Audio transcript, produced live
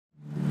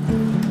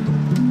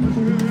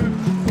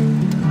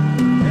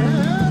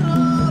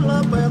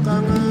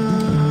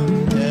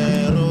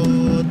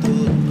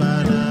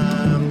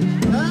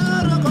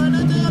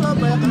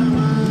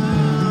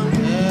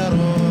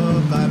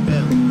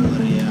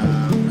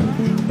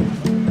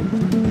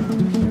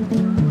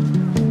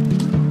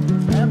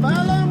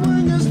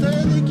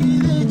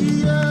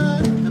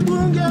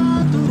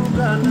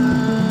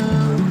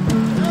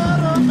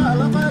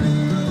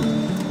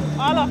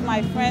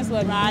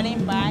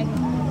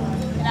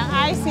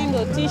asked him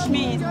to teach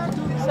me.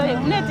 So the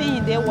only thing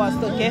he did was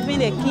to give me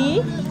the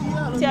key,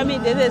 tell me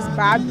this is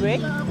bar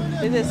brake,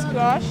 this is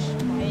clutch,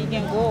 and you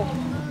can go.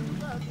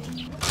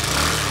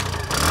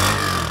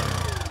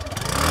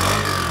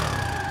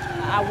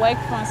 I work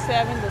from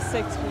 7 to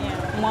 6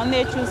 p.m.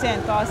 Monday, Tuesday,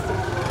 and Thursday.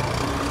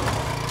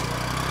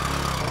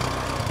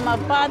 I'm a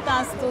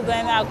part-time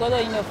student. I go to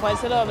the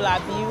University of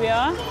Liberia.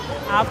 I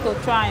have to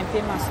try and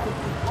pay my school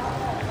fee.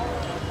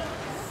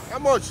 How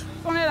much?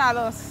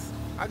 $20.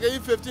 I give you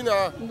 15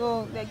 hours.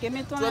 No, they give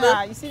me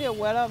 $20. You see the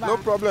weather? No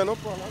problem, no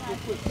problem. I'll go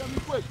quick. Tell me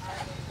quick.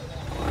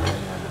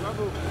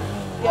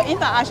 Your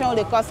interaction with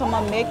the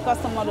customer make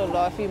customer to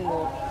love you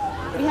more.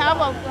 We have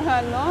a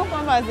long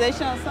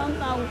conversation,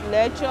 sometimes with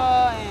lecture,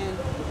 and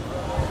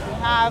we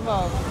have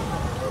a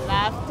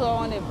laughter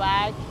on the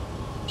back.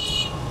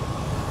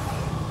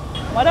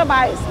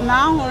 Motorbike is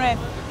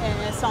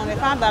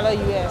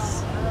 $975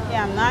 US.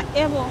 Yeah, I'm not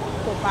able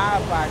to buy a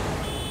bag.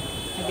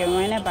 I can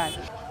rent a bag.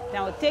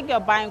 Then I'll take your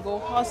bag and go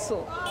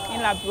hustle.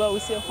 In Liberia, we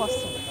say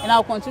hustle. And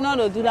I'll continue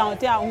to do that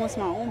until I own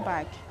my own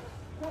bag.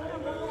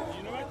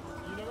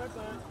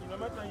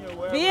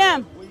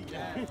 BM,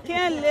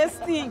 can't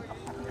listen.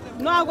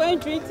 No, I'm going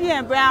to drink tea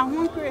and bread. I'm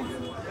hungry.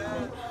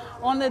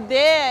 On the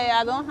day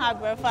I don't have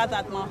breakfast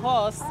at my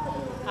house,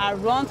 I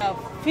run a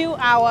few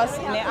hours,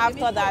 and then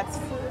after that,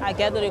 I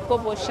get to the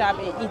cocoa shop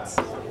and eat.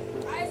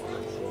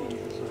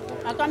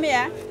 Now come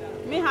here.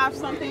 Let me have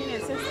something in the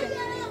system.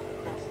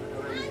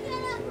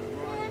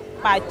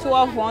 By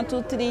 12, 1,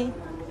 2, 3,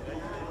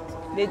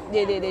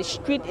 the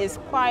street is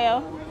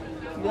quiet.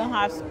 We don't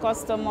have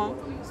customer.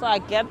 So I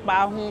get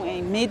back home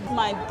and meet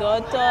my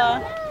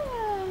daughter.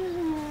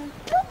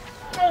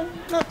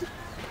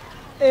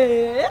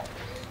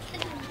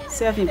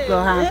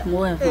 Self-employed have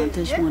more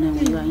advantage more than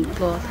when you are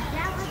employed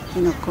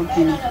in a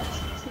company.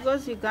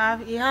 Because you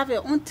have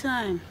your own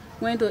time.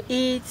 When to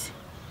eat,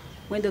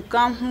 when to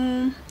come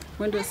home,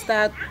 when to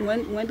start,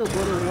 when to go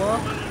to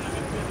work.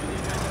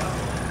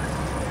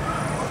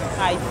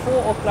 By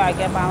 4 o'clock I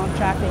get back on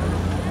traffic.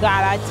 At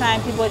that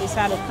time people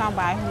decide to come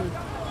back home.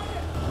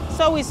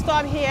 So we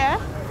stop here.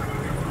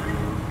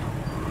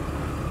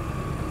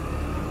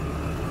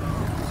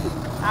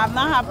 I've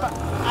not had an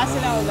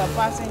accident with a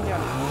passenger.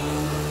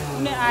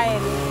 Only I.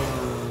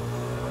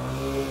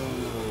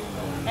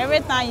 Every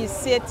time you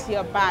sit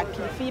your back,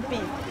 you feel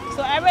pain.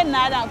 So every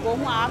night I go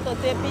home, I have to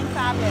take pain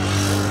tablet.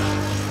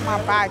 My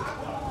back.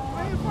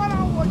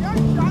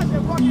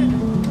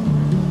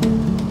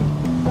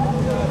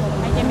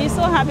 I can be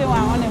so happy when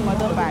I'm on a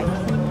motorbike.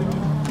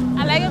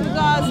 I like it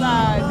because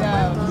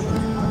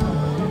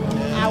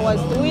I was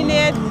doing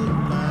it.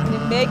 The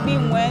baby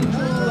went to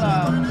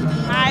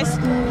high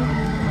school,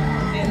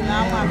 and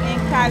now I'm in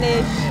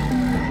college.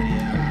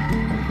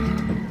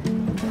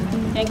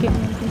 Thank you.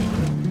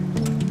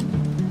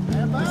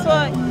 So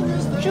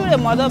through the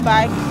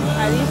motorbike,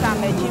 at least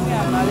I'm achieving a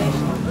knowledge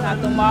that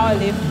tomorrow I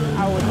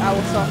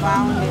will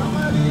survive on it.